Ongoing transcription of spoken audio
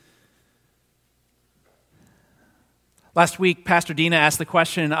Last week, Pastor Dina asked the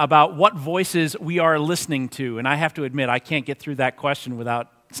question about what voices we are listening to, and I have to admit, I can't get through that question without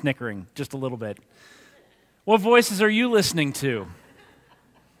snickering just a little bit. What voices are you listening to?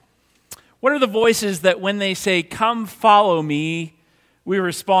 What are the voices that when they say, "Come follow me," we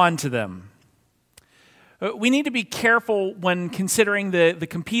respond to them? We need to be careful when considering the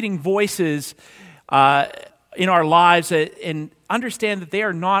competing voices in our lives and understand that they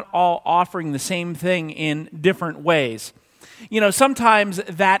are not all offering the same thing in different ways. You know, sometimes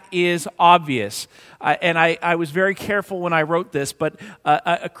that is obvious, and I was very careful when I wrote this, but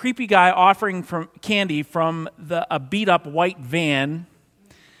a creepy guy offering candy from a beat-up white van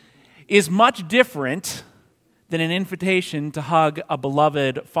is much different than an invitation to hug a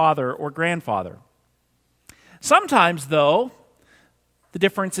beloved father or grandfather. Sometimes, though, the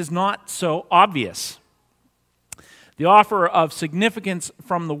difference is not so obvious. The offer of significance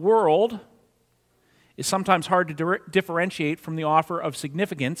from the world is sometimes hard to differentiate from the offer of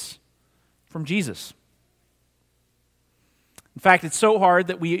significance from Jesus. In fact, it's so hard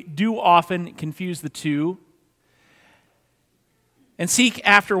that we do often confuse the two and seek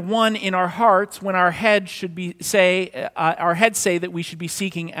after one in our hearts when our heads say that we should be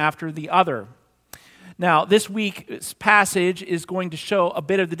seeking after the other. Now, this week's passage is going to show a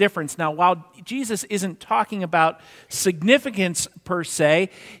bit of the difference. Now, while Jesus isn't talking about significance per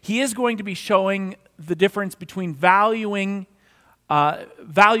se, he is going to be showing the difference between valuing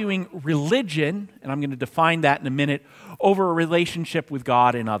religion, and I'm going to define that in a minute, over a relationship with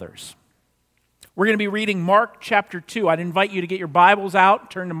God and others. We're going to be reading Mark chapter 2. I'd invite you to get your Bibles out,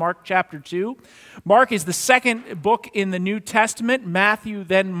 turn to Mark chapter 2. Mark is the second book in the New Testament, Matthew,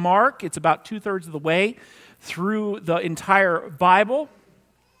 then Mark. It's about 2/3 of the way through the entire Bible.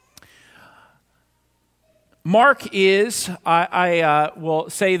 Mark is, I will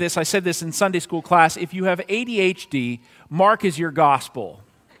say this, I said this in Sunday school class, if you have ADHD, Mark is your gospel.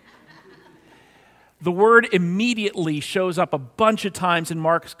 The word immediately shows up a bunch of times in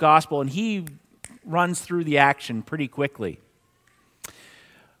Mark's gospel, and he runs through the action pretty quickly.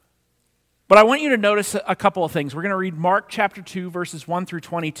 But I want you to notice a couple of things. We're going to read Mark chapter 2, verses 1 through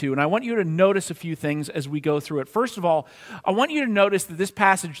 22, and I want you to notice a few things as we go through it. First of all, I want you to notice that this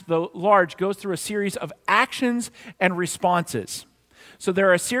passage, though large, goes through a series of actions and responses. So there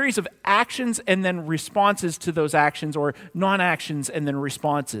are a series of actions and then responses to those actions, or non-actions and then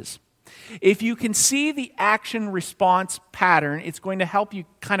responses. If you can see the action-response pattern, it's going to help you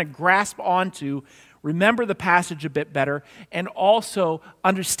kind of grasp onto, remember the passage a bit better, and also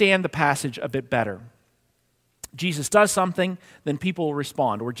understand the passage a bit better. Jesus does something, then people will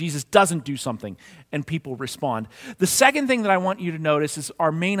respond, or Jesus doesn't do something, and people respond. The second thing that I want you to notice is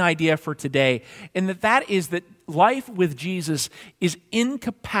our main idea for today, and that is that life with Jesus is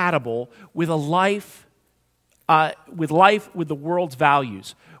incompatible with a life with the world's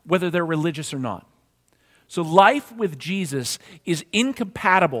values, whether they're religious or not. So life with Jesus is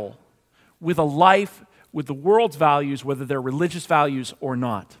incompatible with a life with the world's values, whether they're religious values or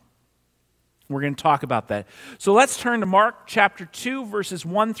not. We're going to talk about that. So let's turn to Mark chapter 2, verses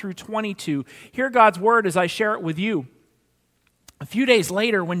 1 through 22. Hear God's word as I share it with you. A few days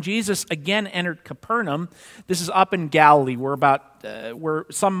later, when Jesus again entered Capernaum, this is up in Galilee,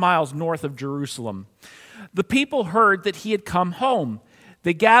 we're some miles north of Jerusalem. The people heard that he had come home.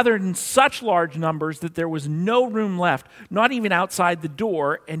 They gathered in such large numbers that there was no room left, not even outside the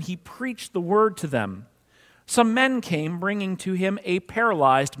door, and he preached the word to them. Some men came, bringing to him a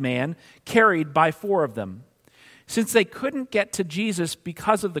paralyzed man, carried by 4 of them. Since they couldn't get to Jesus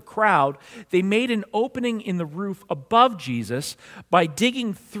because of the crowd, they made an opening in the roof above Jesus by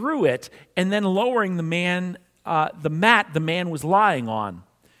digging through it and then lowering the mat the man was lying on.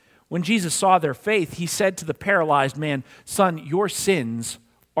 When Jesus saw their faith, he said to the paralyzed man, "Son, your sins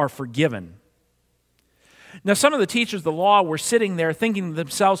are forgiven." Now, some of the teachers of the law were sitting there thinking to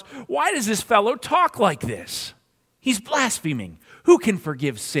themselves, "Why does this fellow talk like this? He's blaspheming. Who can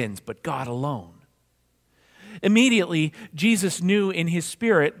forgive sins but God alone?" Immediately, Jesus knew in his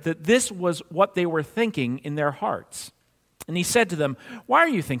spirit that this was what they were thinking in their hearts. And he said to them, "Why are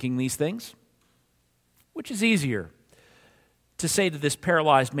you thinking these things? Which is easier, to say to this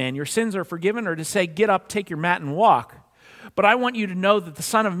paralyzed man, 'Your sins are forgiven,' or to say, 'Get up, take your mat and walk'? But I want you to know that the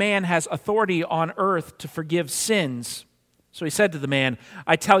Son of Man has authority on earth to forgive sins." So he said to the man,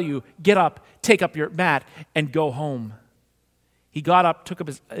 "I tell you, get up, take up your mat, and go home." He got up, took up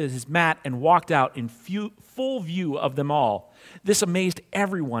his mat, and walked out in full view of them all. This amazed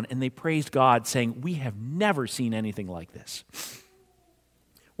everyone, and they praised God, saying, "We have never seen anything like this."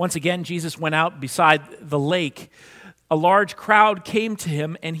 Once again, Jesus went out beside the lake a large crowd came to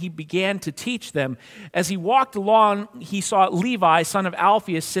him, and he began to teach them. As he walked along, he saw Levi, son of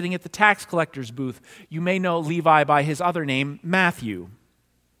Alphaeus, sitting at the tax collector's booth. You may know Levi by his other name, Matthew.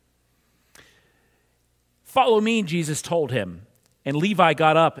 "Follow me," Jesus told him, and Levi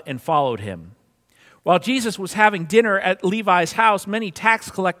got up and followed him. While Jesus was having dinner at Levi's house, many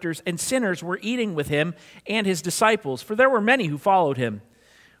tax collectors and sinners were eating with him and his disciples, for there were many who followed him.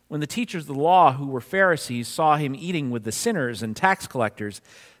 When the teachers of the law, who were Pharisees, saw him eating with the sinners and tax collectors,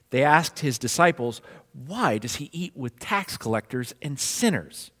 they asked his disciples, "Why does he eat with tax collectors and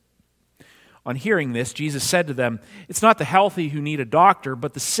sinners?" On hearing this, Jesus said to them, "It's not the healthy who need a doctor,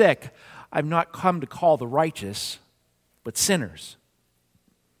 but the sick. I've not come to call the righteous, but sinners."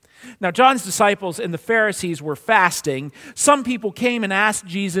 Now, John's disciples and the Pharisees were fasting. Some people came and asked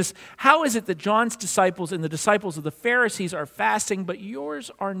Jesus, "How is it that John's disciples and the disciples of the Pharisees are fasting, but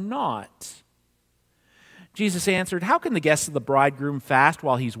yours are not?" Jesus answered, "How can the guests of the bridegroom fast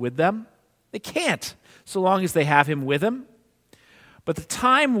while he's with them? They can't, so long as they have him with them. But the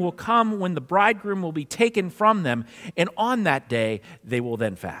time will come when the bridegroom will be taken from them, and on that day they will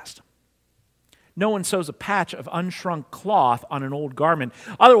then fast. No one sews a patch of unshrunk cloth on an old garment.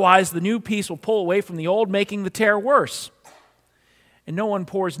 Otherwise, the new piece will pull away from the old, making the tear worse. And no one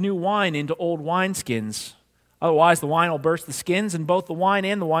pours new wine into old wineskins. Otherwise, the wine will burst the skins, and both the wine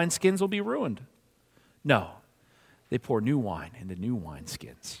and the wineskins will be ruined. No, they pour new wine into new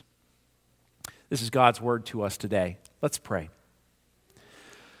wineskins." This is God's word to us today. Let's pray.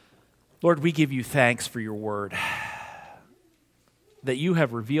 Lord, we give you thanks for your word, that you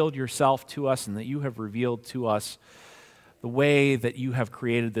have revealed yourself to us and that you have revealed to us the way that you have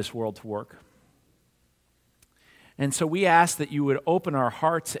created this world to work. And so we ask that you would open our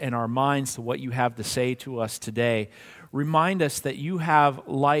hearts and our minds to what you have to say to us today. Remind us that you have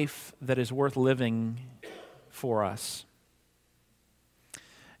life that is worth living for us.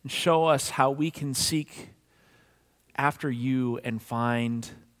 And show us how we can seek after you and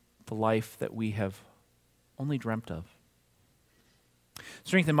find the life that we have only dreamt of.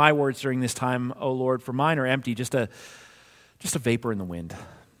 Strengthen my words during this time, O Lord, for mine are empty, just a vapor in the wind.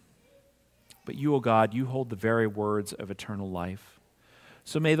 But you, O God, you hold the very words of eternal life.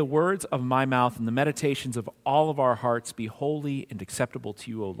 So may the words of my mouth and the meditations of all of our hearts be holy and acceptable to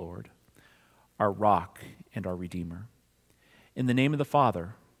you, O Lord, our rock and our Redeemer. In the name of the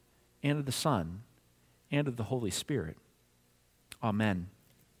Father, and of the Son, and of the Holy Spirit. Amen.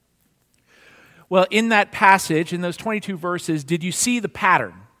 Well, in that passage, in those 22 verses, did you see the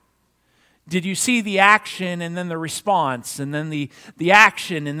pattern? Did you see the action and then the response, and then the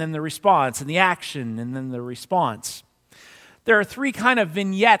action and then the response, and the action and then the response? There are three kind of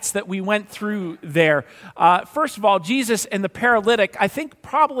vignettes that we went through there. First of all, Jesus and the paralytic. I think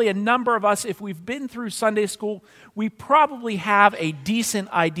probably a number of us, if we've been through Sunday school, we probably have a decent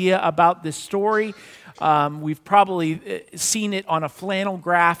idea about this story. We've probably seen it on a flannel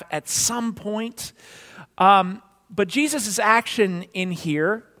graph at some point. But Jesus' action in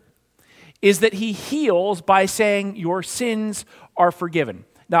here is that he heals by saying, "Your sins are forgiven."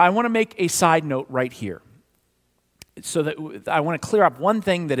 Now, I want to make a side note right here. So that I want to clear up one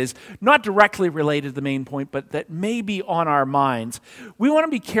thing that is not directly related to the main point, but that may be on our minds. We want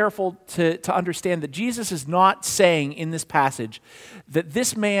to be careful to understand that Jesus is not saying in this passage that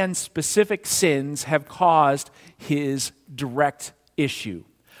this man's specific sins have caused his direct issue.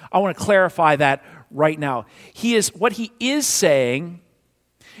 I want to clarify that right now. What he is saying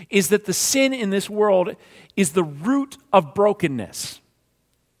is that the sin in this world is the root of brokenness.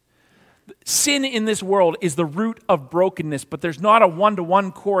 Sin in this world is the root of brokenness, but there's not a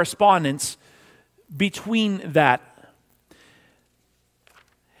one-to-one correspondence between that.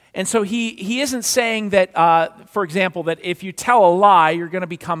 And so he isn't saying that, for example, that if you tell a lie, you're going to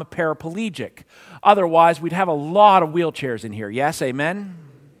become a paraplegic. Otherwise, we'd have a lot of wheelchairs in here. Yes, amen?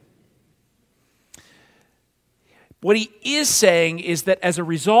 What he is saying is that as a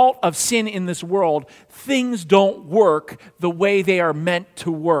result of sin in this world, things don't work the way they are meant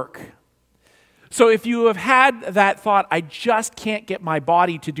to work. So if you have had that thought, I just can't get my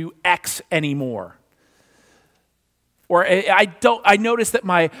body to do X anymore. Or I notice that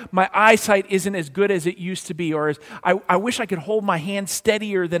my eyesight isn't as good as it used to be, or I wish I could hold my hand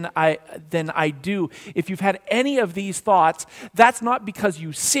steadier than I do. If you've had any of these thoughts, that's not because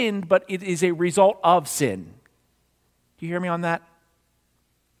you sinned, but it is a result of sin. Do you hear me on that?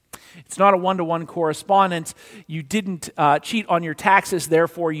 It's not a one-to-one correspondence. You didn't cheat on your taxes,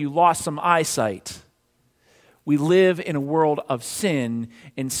 therefore you lost some eyesight. We live in a world of sin,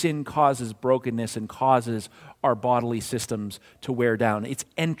 and sin causes brokenness and causes our bodily systems to wear down. It's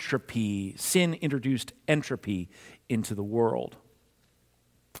entropy. Sin introduced entropy into the world.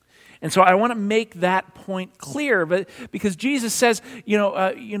 And so I want to make that point clear, but because Jesus says,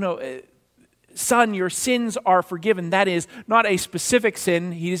 son, your sins are forgiven. That is not a specific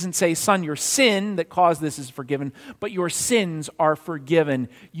sin. He doesn't say, son, your sin that caused this is forgiven, but your sins are forgiven.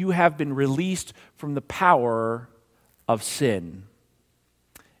 You have been released from the power of sin.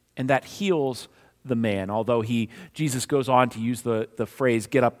 And that heals the man, although Jesus goes on to use the phrase,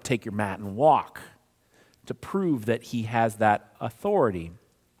 get up, take your mat, and walk, to prove that he has that authority.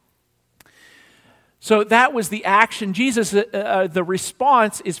 So that was the action. Jesus, the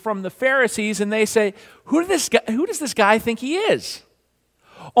response is from the Pharisees, and they say, who does this guy think he is?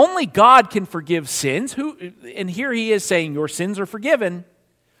 Only God can forgive sins. And here he is saying, your sins are forgiven.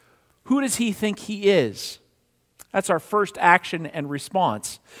 Who does he think he is? That's our first action and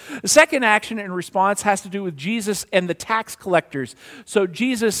response. The second action and response has to do with Jesus and the tax collectors. So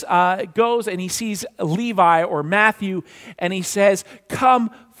Jesus goes and he sees Levi or Matthew, and he says, come,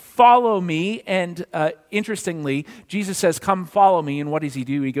 follow me. And interestingly, Jesus says, come follow me. And what does he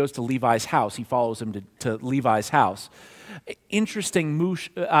do? He goes to Levi's house. He follows him to Levi's house. Interesting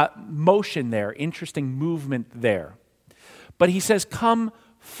motion there, interesting movement there. But he says, come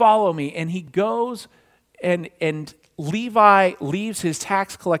follow me. And he goes and Levi leaves his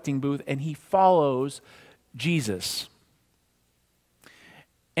tax collecting booth and he follows Jesus.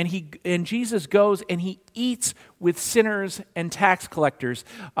 And Jesus goes and he eats with sinners and tax collectors.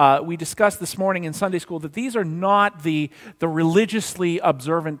 We discussed this morning in Sunday school that these are not the religiously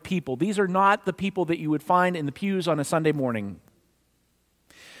observant people. These are not the people that you would find in the pews on a Sunday morning.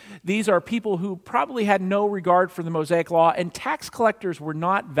 These are people who probably had no regard for the Mosaic Law, and tax collectors were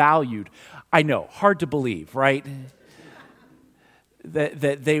not valued. I know, hard to believe, right?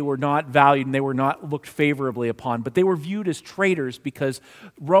 That they were not valued and they were not looked favorably upon, but they were viewed as traitors because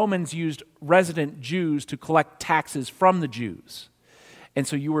Romans used resident Jews to collect taxes from the Jews. And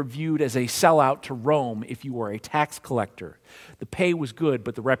so you were viewed as a sellout to Rome if you were a tax collector. The pay was good,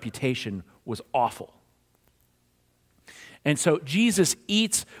 but the reputation was awful. And so Jesus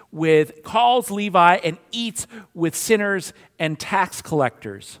calls Levi and eats with sinners and tax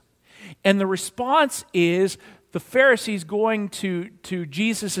collectors. And the response is the Pharisees going to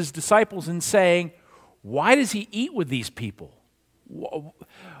Jesus' disciples and saying, why does he eat with these people?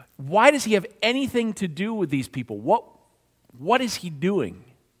 Why does he have anything to do with these people? What is he doing?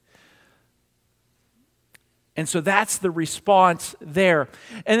 And so that's the response there.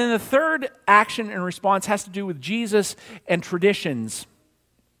 And then the third action and response has to do with Jesus and traditions.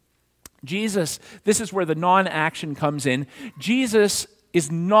 Jesus, this is where the non-action comes in. Jesus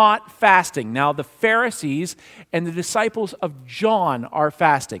is not fasting. Now, the Pharisees and the disciples of John are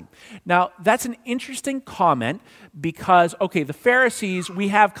fasting. Now, that's an interesting comment because, the Pharisees, we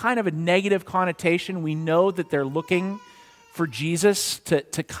have kind of a negative connotation. We know that they're looking for Jesus to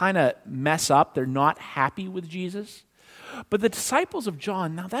kind of mess up. They're not happy with Jesus. But the disciples of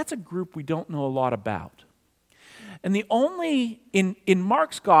John, now that's a group we don't know a lot about. And in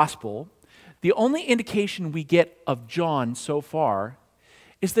Mark's gospel, the only indication we get of John so far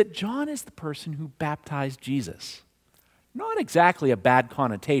is that John is the person who baptized Jesus. Not exactly a bad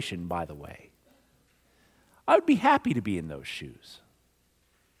connotation, by the way. I would be happy to be in those shoes.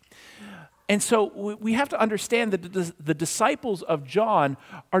 And so we have to understand that the disciples of John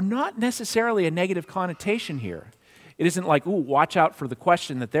are not necessarily a negative connotation here. It isn't like, watch out for the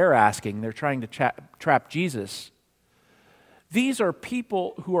question that they're asking. They're trying to trap Jesus. These are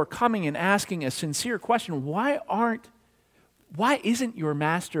people who are coming and asking a sincere question. Why isn't your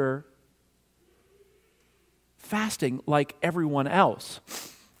master fasting like everyone else?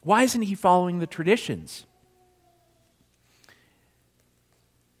 Why isn't he following the traditions?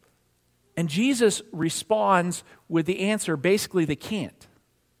 And Jesus responds with the answer, basically, they can't.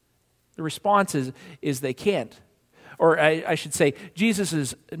 The response is they can't. Or I should say,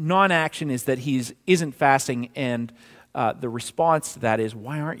 Jesus' non-action is that he isn't fasting, and the response to that is,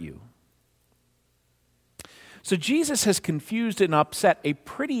 why aren't you? So Jesus has confused and upset a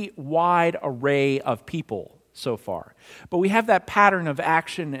pretty wide array of people so far. But we have that pattern of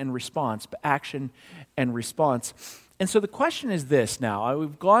action and response, And so the question is this now.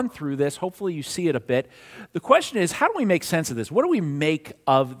 We've gone through this. Hopefully you see it a bit. The question is, how do we make sense of this? What do we make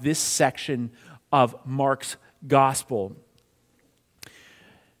of this section of Mark's gospel?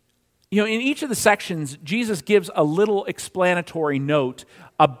 In each of the sections, Jesus gives a little explanatory note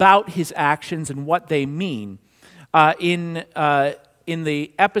about his actions and what they mean. In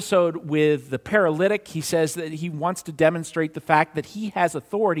the episode with the paralytic, he says that he wants to demonstrate the fact that he has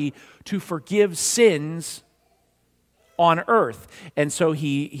authority to forgive sins on earth. And so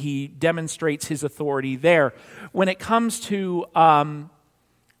he demonstrates his authority there. When it comes to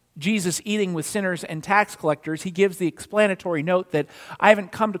Jesus eating with sinners and tax collectors, he gives the explanatory note that I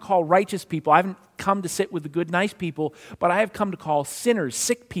haven't come to call righteous people, I haven't come to sit with the good, nice people, but I have come to call sinners,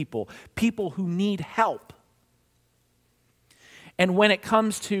 sick people, people who need help. And when it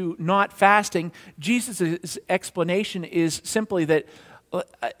comes to not fasting, Jesus' explanation is simply that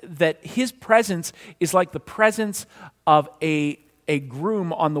his presence is like the presence of a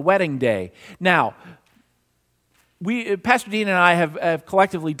groom on the wedding day. Now, Pastor Dean and I have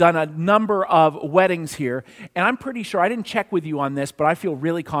collectively done a number of weddings here, and I'm pretty sure, I didn't check with you on this, but I feel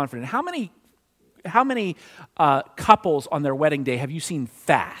really confident. How many couples on their wedding day have you seen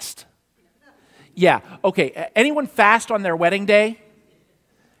fast? Yeah, okay. Anyone fast on their wedding day?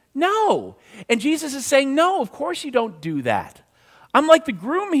 No. And Jesus is saying, no, of course you don't do that. I'm like the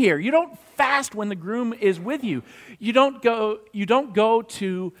groom here. You don't fast when the groom is with you. You don't go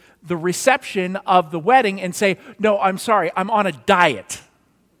to the reception of the wedding and say, "No, I'm sorry, I'm on a diet."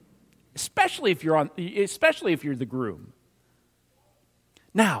 Especially if you're the groom.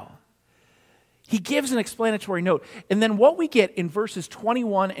 Now, he gives an explanatory note. And then what we get in verses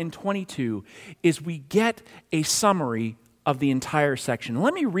 21 and 22 is we get a summary of the entire section.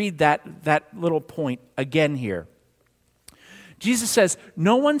 Let me read that little point again here. Jesus says,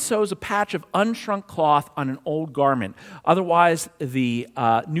 "No one sews a patch of unshrunk cloth on an old garment. Otherwise, the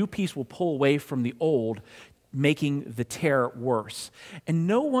new piece will pull away from the old, making the tear worse. And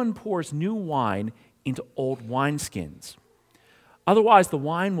no one pours new wine into old wineskins. Otherwise, the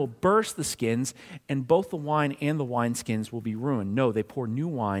wine will burst the skins, and both the wine and the wineskins will be ruined. No, they pour new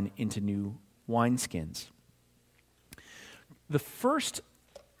wine into new wineskins." The first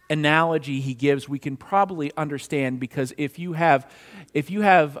analogy he gives we can probably understand, because if you have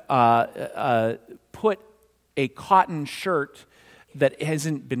put a cotton shirt that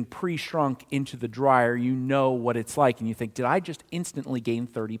hasn't been pre-shrunk into the dryer, you know what it's like, and you think, did I just instantly gain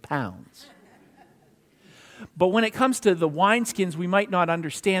 30 pounds? But when it comes to the wineskins, we might not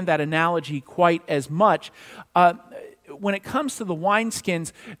understand that analogy quite as much. When it comes to the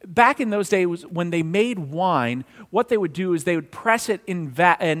wineskins, back in those days when they made wine, what they would do is they would press it in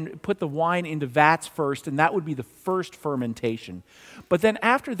vat and put the wine into vats first, and that would be the first fermentation. But then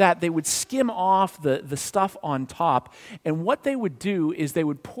after that, they would skim off the stuff on top, and what they would do is they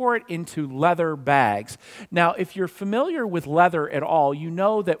would pour it into leather bags. Now, if you're familiar with leather at all, you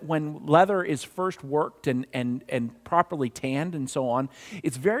know that when leather is first worked and properly tanned and so on,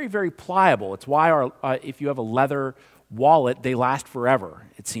 it's very, very pliable. It's why if you have a leather wallet, they last forever,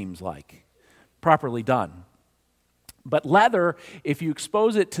 it seems like, properly done. But leather, if you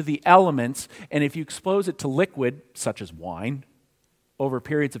expose it to the elements, and if you expose it to liquid, such as wine, over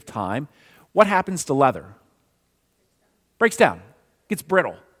periods of time, what happens to leather? Breaks down, gets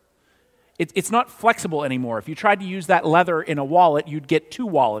brittle. It's not flexible anymore. If you tried to use that leather in a wallet, you'd get two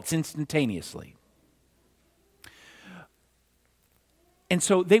wallets instantaneously. And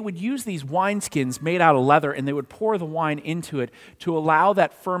so they would use these wineskins made out of leather, and they would pour the wine into it to allow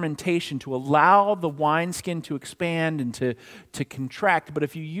that fermentation, to allow the wineskin to expand and to contract. But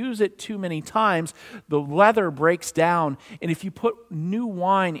if you use it too many times, the leather breaks down. And if you put new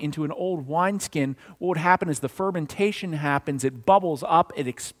wine into an old wineskin, what would happen is the fermentation happens, it bubbles up, it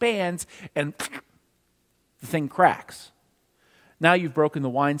expands, and the thing cracks. Now you've broken the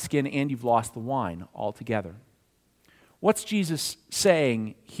wineskin and you've lost the wine altogether. What's Jesus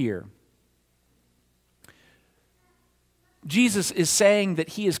saying here? Jesus is saying that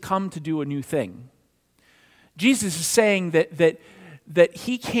he has come to do a new thing. Jesus is saying that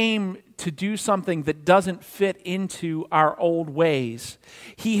he came to do something that doesn't fit into our old ways.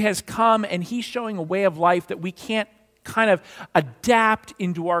 He has come and he's showing a way of life that we can't kind of adapt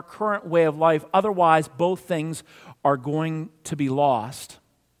into our current way of life. Otherwise, both things are going to be lost.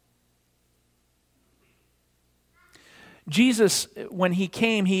 Jesus, when he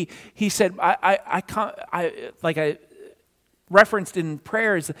came, he said, like I referenced in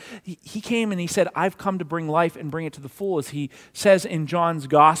prayers, he came and he said, I've come to bring life and bring it to the full, as he says in John's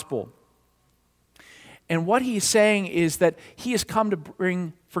gospel. And what he's saying is that he has come to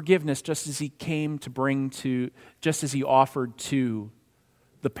bring forgiveness, just as he offered to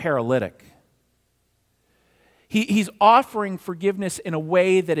the paralytic. He's offering forgiveness in a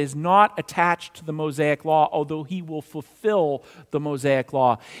way that is not attached to the Mosaic law, although he will fulfill the Mosaic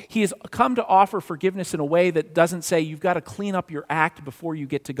law. He has come to offer forgiveness in a way that doesn't say you've got to clean up your act before you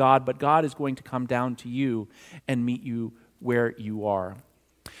get to God, but God is going to come down to you and meet you where you are.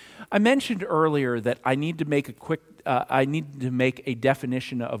 I mentioned earlier that I need to make a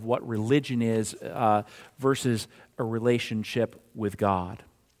definition of what religion is versus a relationship with God.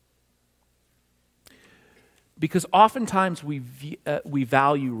 Because oftentimes we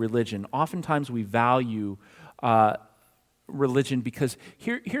value religion. Oftentimes we value religion because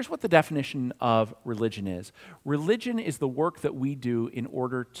here's what the definition of religion is. Religion is the work that we do in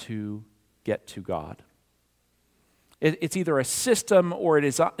order to get to God. It's either a system or it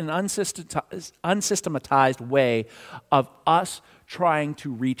is an unsystematized way of us trying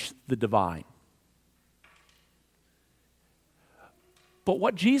to reach the divine. But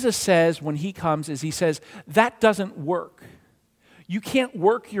what Jesus says when he comes is he says, that doesn't work. You can't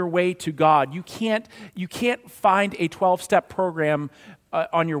work your way to God. You can't find a 12-step program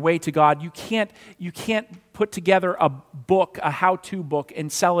on your way to God. You can't put together a book, a how-to book,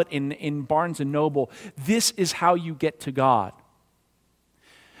 and sell it in Barnes & Noble. This is how you get to God.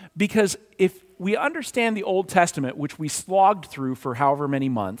 Because if we understand the Old Testament, which we slogged through for however many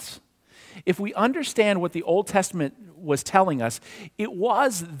months, if we understand what the Old Testament was telling us, it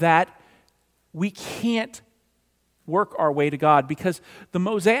was that we can't work our way to God because the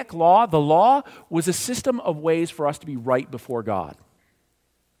Mosaic Law, the law, was a system of ways for us to be right before God.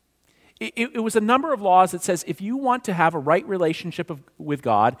 It was a number of laws that says if you want to have a right relationship with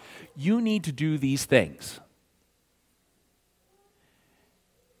God, you need to do these things.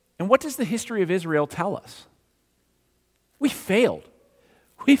 And what does the history of Israel tell us? We failed.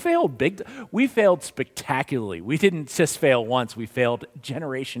 We failed we failed spectacularly. We didn't just fail once, we failed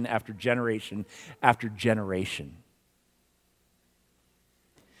generation after generation after generation.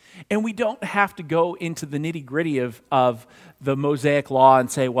 And we don't have to go into the nitty-gritty of the Mosaic Law and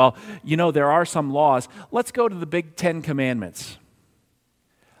say, well, there are some laws. Let's go to the big 10 commandments.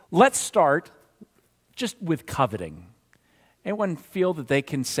 Let's start just with coveting. Anyone feel that they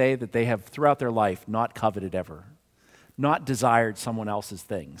can say that they have, throughout their life, not coveted ever? Not desired someone else's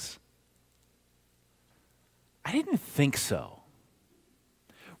things? I didn't think so.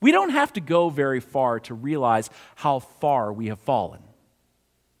 We don't have to go very far to realize how far we have fallen.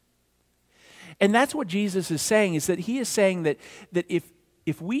 And that's what Jesus is saying, is that he is saying that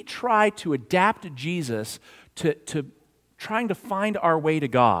if we try to adapt Jesus to trying to find our way to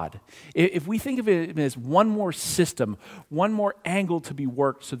God, if we think of it as one more system, one more angle to be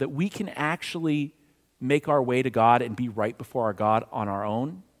worked so that we can actually make our way to God and be right before our God on our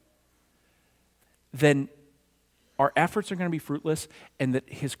own, then our efforts are going to be fruitless and that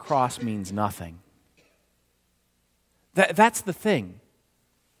his cross means nothing. That's the thing.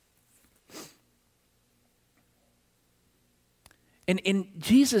 And in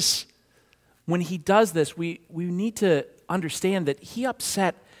Jesus, when he does this, we need to understand that he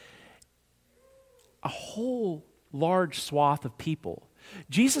upset a whole large swath of people.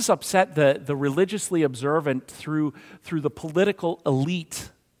 Jesus upset the religiously observant through the political elite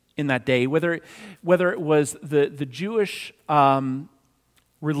in that day, whether it was the Jewish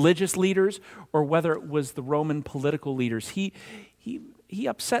religious leaders or whether it was the Roman political leaders. He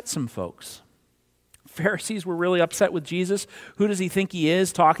upset some folks. Pharisees were really upset with Jesus. Who does he think he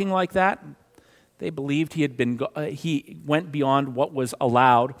is talking like that? They believed he went beyond what was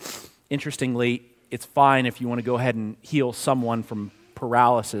allowed. Interestingly, it's fine if you want to go ahead and heal someone from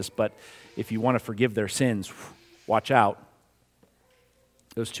paralysis, but if you want to forgive their sins, watch out.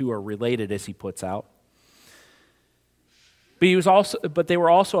 Those two are related, as he puts out. But they were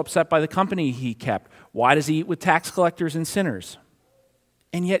also upset by the company he kept. Why does he eat with tax collectors and sinners?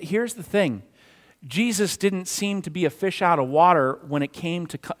 And yet, here's the thing. Jesus didn't seem to be a fish out of water when it came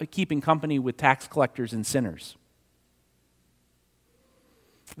to keeping company with tax collectors and sinners.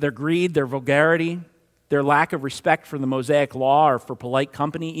 Their greed, their vulgarity, their lack of respect for the Mosaic Law or for polite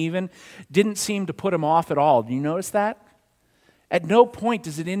company even, didn't seem to put him off at all. Do you notice that? At no point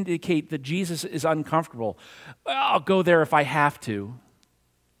does it indicate that Jesus is uncomfortable. I'll go there if I have to.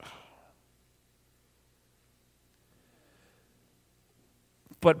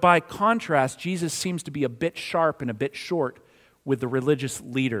 But by contrast, Jesus seems to be a bit sharp and a bit short with the religious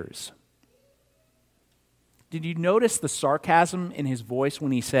leaders. Did you notice the sarcasm in his voice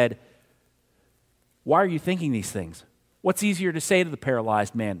when he said, "Why are you thinking these things? What's easier to say to the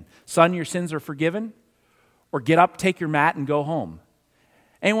paralyzed man? Son, your sins are forgiven? Or get up, take your mat, and go home?"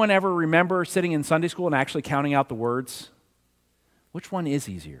 Anyone ever remember sitting in Sunday school and actually counting out the words? Which one is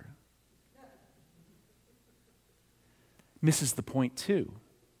easier? Misses the point too.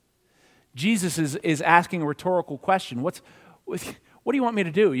 Jesus is asking a rhetorical question. What do you want me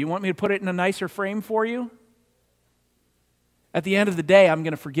to do? You want me to put it in a nicer frame for you? At the end of the day, I'm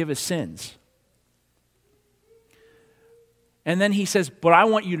going to forgive his sins. And then he says, but I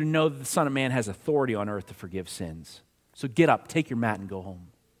want you to know that the Son of Man has authority on earth to forgive sins. So get up, take your mat, and go home.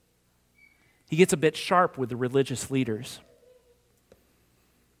 He gets a bit sharp with the religious leaders.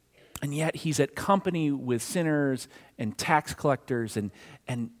 And yet he's at company with sinners and tax collectors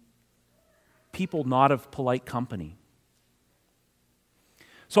and people not of polite company.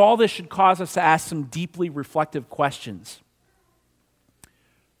 So all this should cause us to ask some deeply reflective questions.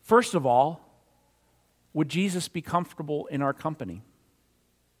 First of all, would Jesus be comfortable in our company?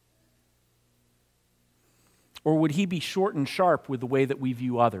 Or would he be short and sharp with the way that we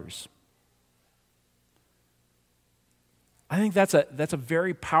view others? I think that's a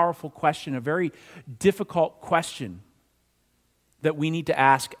very powerful question, a very difficult question that we need to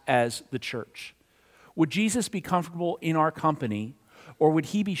ask as the church. Would Jesus be comfortable in our company, or would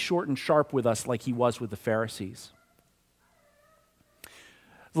he be short and sharp with us like he was with the Pharisees?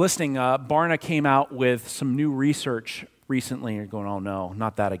 Listening, Barna came out with some new research recently, and you're going, oh no,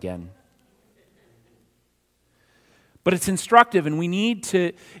 not that again. But it's instructive, and we need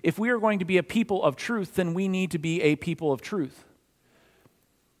to, if we are going to be a people of truth, then we need to be a people of truth.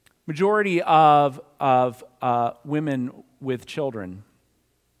 Majority of women with children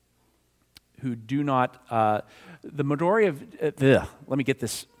who do not, the majority of, let me get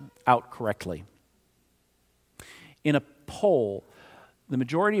this out correctly. In a poll, the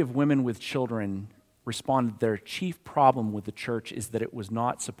majority of women with children responded their chief problem with the church is that it was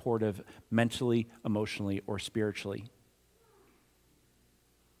not supportive mentally, emotionally, or spiritually.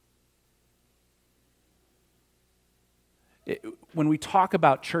 When we talk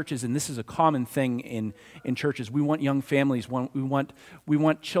about churches, and this is a common thing in churches, we want young families, we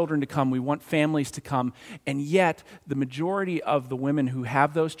want children to come, we want families to come, and yet the majority of the women who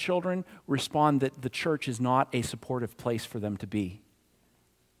have those children respond that the church is not a supportive place for them to be.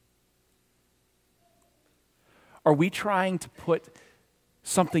 Are we trying to put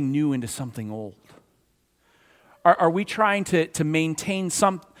something new into something old? Are we trying to maintain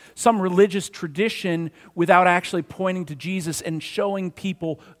some religious tradition without actually pointing to Jesus and showing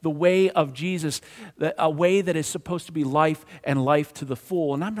people the way of Jesus, a way that is supposed to be life and life to the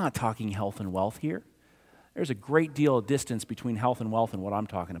full? And I'm not talking health and wealth here. There's a great deal of distance between health and wealth and what I'm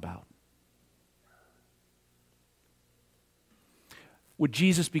talking about. Would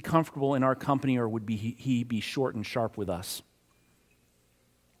Jesus be comfortable in our company, or would he be short and sharp with us?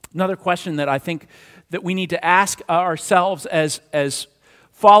 Another question that I think that we need to ask ourselves as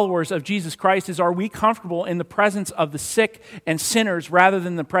followers of Jesus Christ is, are we comfortable in the presence of the sick and sinners rather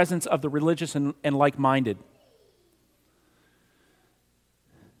than the presence of the religious and like-minded?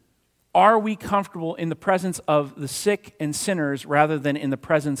 Are we comfortable in the presence of the sick and sinners rather than in the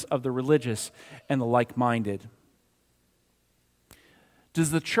presence of the religious and the like-minded? Does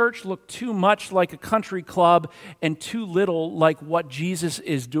the church look too much like a country club and too little like what Jesus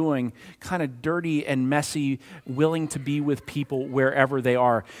is doing, kind of dirty and messy, willing to be with people wherever they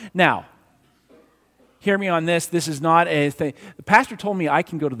are? Now, hear me on this. This is not a thing. The pastor told me I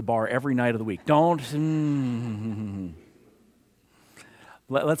can go to the bar every night of the week.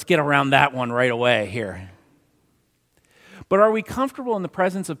 Let's get around that one right away here. But are we comfortable in the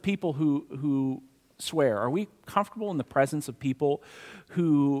presence of people who swear? Are we comfortable in the presence of people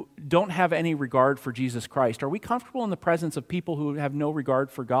who don't have any regard for Jesus Christ? Are we comfortable in the presence of people who have no regard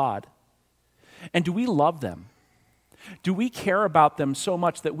for God? And do we love them? Do we care about them so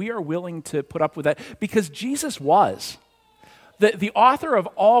much that we are willing to put up with that? Because Jesus was. The author of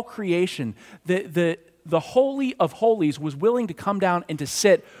all creation, the Holy of Holies, was willing to come down and to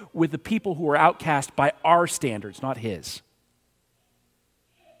sit with the people who were outcast by our standards, not his.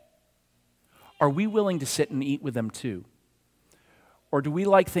 Are we willing to sit and eat with them too? Or do we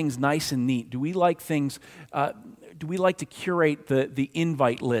like things nice and neat? Do we like things, do we like to curate the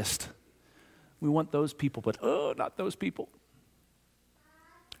invite list? We want those people, but not those people.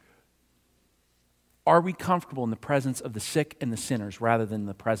 Are we comfortable in the presence of the sick and the sinners rather than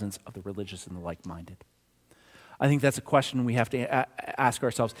the presence of the religious and the like-minded? I think that's a question we have to ask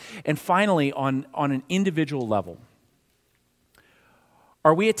ourselves. And finally, on an individual level,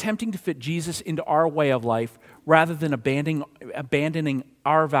 are we attempting to fit Jesus into our way of life rather than abandoning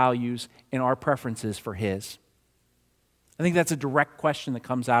our values and our preferences for his? I think that's a direct question that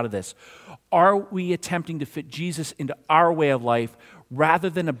comes out of this. Are we attempting to fit Jesus into our way of life rather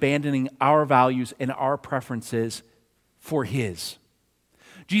than abandoning our values and our preferences for his?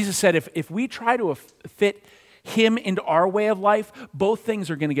 Jesus said if we try to fit him into our way of life, both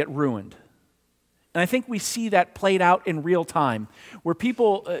things are going to get ruined. And I think we see that played out in real time, where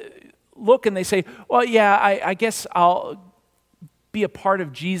people look and they say, well, yeah, I guess I'll be a part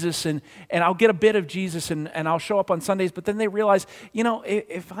of Jesus and I'll get a bit of Jesus and I'll show up on Sundays, but then they realize,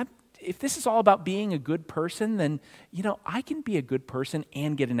 if this is all about being a good person, then, I can be a good person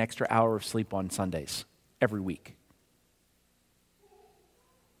and get an extra hour of sleep on Sundays every week.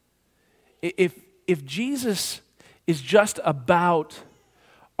 If Jesus is just about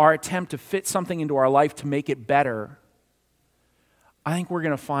our attempt to fit something into our life to make it better, I think we're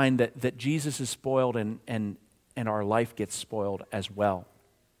going to find that Jesus is spoiled and our life gets spoiled as well.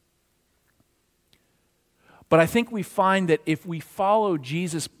 But I think we find that if we follow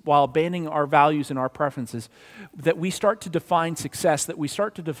Jesus while abandoning our values and our preferences, that we start to define success, that we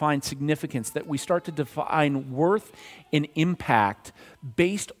start to define significance, that we start to define worth and impact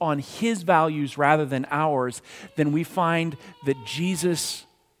based on His values rather than ours, then we find that Jesus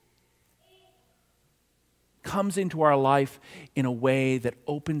comes into our life in a way that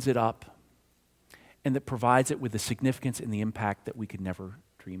opens it up and that provides it with the significance and the impact that we could never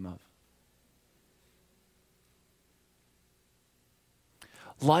dream of.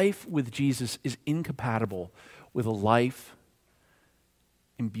 Life with Jesus is incompatible with a life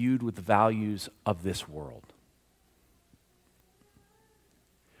imbued with the values of this world.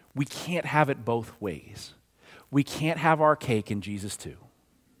 We can't have it both ways. We can't have our cake and Jesus too.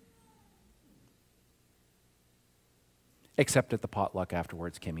 Except at the potluck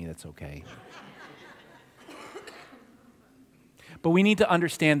afterwards, Kimmy, that's okay. But we need to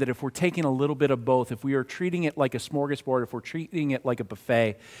understand that if we're taking a little bit of both, if we are treating it like a smorgasbord, if we're treating it like a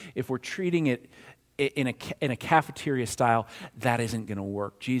buffet, if we're treating it in a cafeteria style, that isn't going to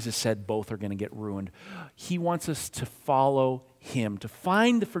work. Jesus said both are going to get ruined. He wants us to follow Him, to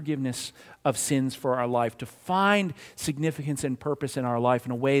find the forgiveness of sins for our life, to find significance and purpose in our life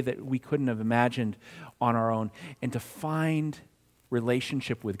in a way that we couldn't have imagined on our own, and to find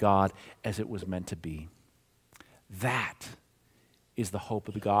relationship with God as it was meant to be. That is the hope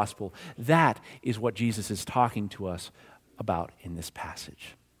of the gospel. That is what Jesus is talking to us about in this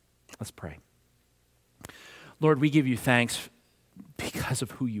passage. Let's pray. Lord, we give you thanks because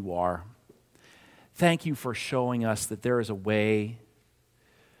of who you are. Thank you for showing us that there is a way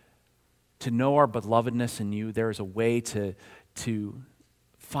to know our belovedness in you. There is a way to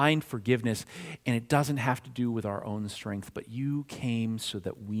find forgiveness, and it doesn't have to do with our own strength, but you came so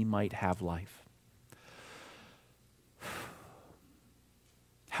that we might have life.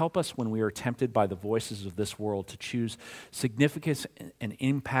 Help us when we are tempted by the voices of this world to choose significance and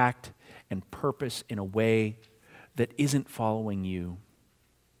impact and purpose in a way that isn't following you.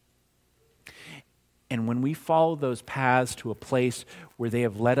 And when we follow those paths to a place where they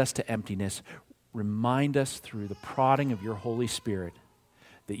have led us to emptiness, remind us through the prodding of your Holy Spirit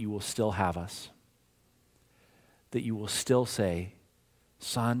that you will still have us. That you will still say,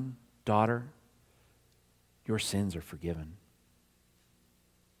 son, daughter, your sins are forgiven.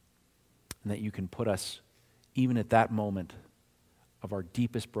 And that you can put us, even at that moment of our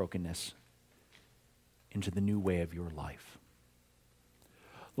deepest brokenness, into the new way of your life.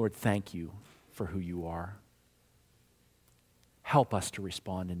 Lord, thank you for who you are. Help us to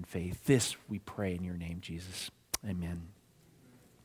respond in faith. This we pray in your name, Jesus. Amen.